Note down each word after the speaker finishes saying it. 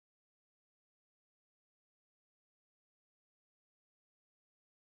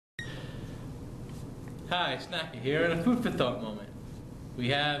Hi, Snacky here in a food for thought moment. We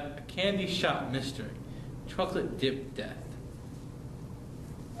have a candy shop mystery. Chocolate dip death.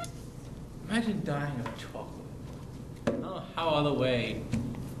 Imagine dying of chocolate. I don't know how other way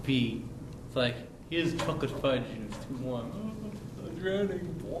be. It's like, here's chocolate fudge and it's too warm. Oh, I'm drowning.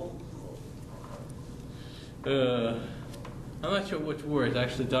 I'm not sure which worse,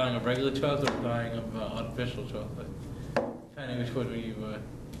 actually dying of regular chocolate or dying of artificial chocolate. Depending which one you,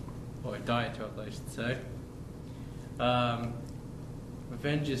 or diet chocolate, I should say.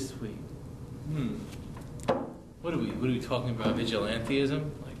 Revenge is sweet. What are we talking about? Vigilantism?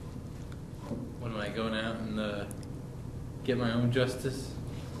 Like, when am I going out and get my own justice?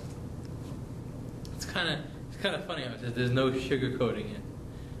 It's kind of funny how it says there's no sugarcoating it.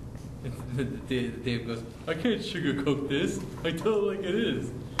 Dave goes, I can't sugarcoat this. I tell it like it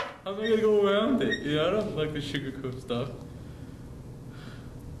is. How am I gonna go around it? You know, I don't like the sugarcoat stuff.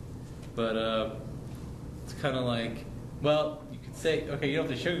 But it's kind of like, well, you could say, okay, you don't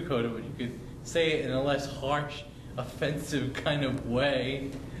have to sugarcoat it, but you could say it in a less harsh, offensive kind of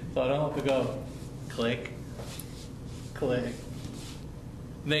way. So I don't have to go click, click.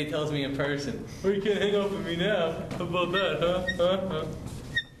 And then he tells me in person, oh, you can't hang up with me now. How about that, huh?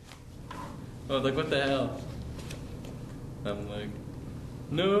 I was like, what the hell? I'm like,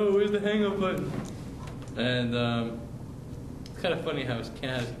 no, where's the hang up button? And it's kind of funny how it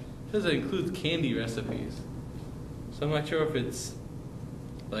says it includes candy recipes. So I'm not sure if it's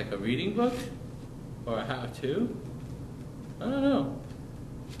like a reading book or a how-to. I don't know.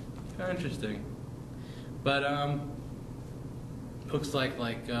 Kind of interesting. But looks like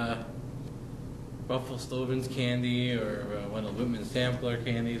Ruffles Stoven's candy or one of Whitman Sampler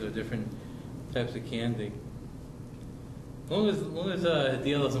candies or different types of candy. As long as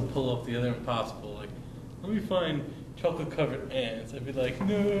DL doesn't pull off the other impossible, like, let me find chocolate covered ants, I'd be like,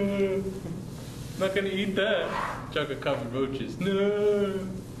 no, I'm not gonna eat that. Chocolate covered roaches, no.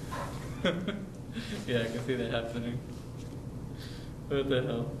 Yeah, I can see that happening. What the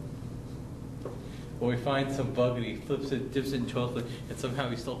hell? Or we find some bug and he flips it, dips it in chocolate, and somehow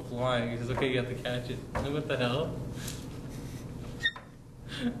he's still flying. He says, okay, you have to catch it. And what the hell?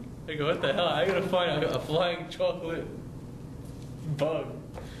 I go, what the hell? I gotta find a flying chocolate bug.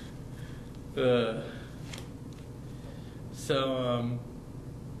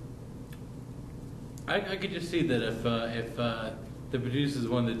 I could just see that if the producers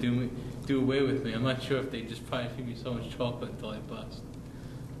wanted to do away with me, I'm not sure if they just probably feed me so much chocolate until I bust.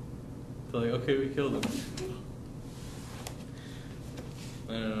 So like, okay, we killed him.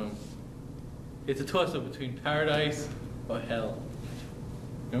 I don't know. It's a toss-up between paradise or hell.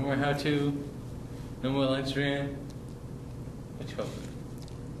 No more how-to, no more lunch ran, or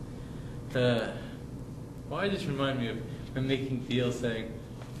chocolate. Why just remind me of when making deals saying,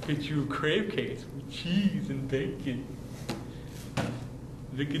 get you a crave case with cheese and bacon.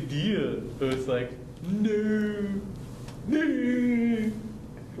 Make a deal. So it's like, no,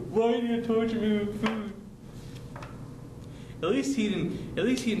 why do you torture me with food? At least he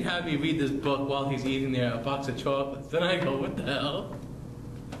didn't have me read this book while he's eating a box of chocolates. Then I go, what the hell?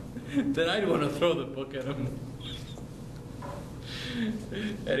 Then I'd want to throw the book at him.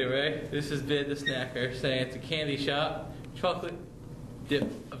 Anyway, this has been the Snacker saying it's a candy shop, chocolate dip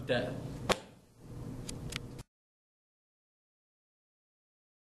of death.